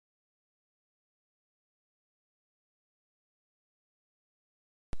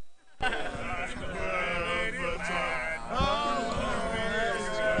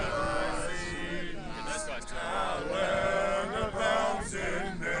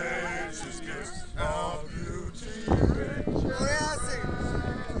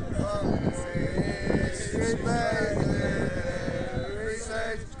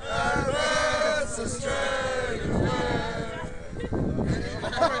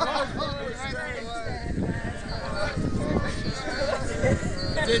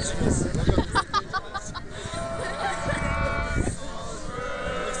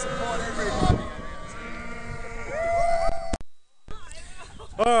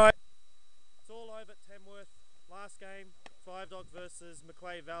Alright, it's all over at Tamworth. Last game, 5-dog versus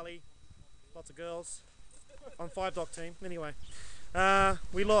Macleay Valley. Lots of girls on 5-dog team. Anyway,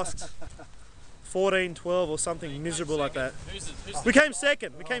 we lost 14-12 or something miserable like that. We came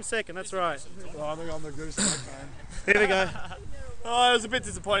second, that's right. I think I'm the goose in that game. Here we go. Oh, it was a bit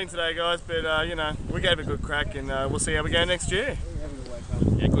disappointing today, guys, but you know, we gave it a good crack, and we'll see how we go next year.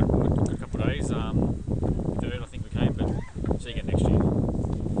 Yeah, good couple of days. Third, I think we came, but see you again next year.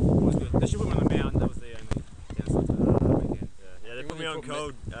 It was good. They should put me on the mound. That was the only downside. Yeah, they put me on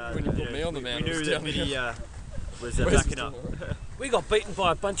cold. When you put me on the mound, we knew that Vinny was backing up. We got beaten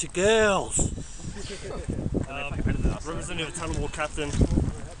by a bunch of girls. Representative Tunnel Walk captain.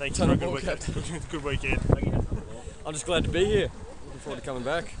 Thanks for a good weekend. Good weekend. I'm just glad to be here. Looking forward to coming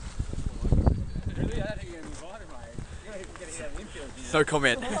back. No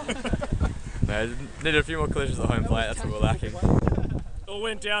comment. No, needed a few more collisions at home plate, that's what we're lacking. All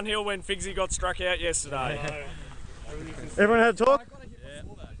went downhill when Figsy got struck out yesterday. Everyone had a talk? Yeah.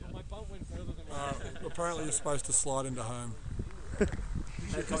 Apparently you're supposed to slide into home.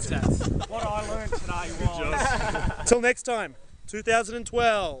 No contact. What I learned today was... Till next time,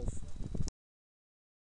 2012.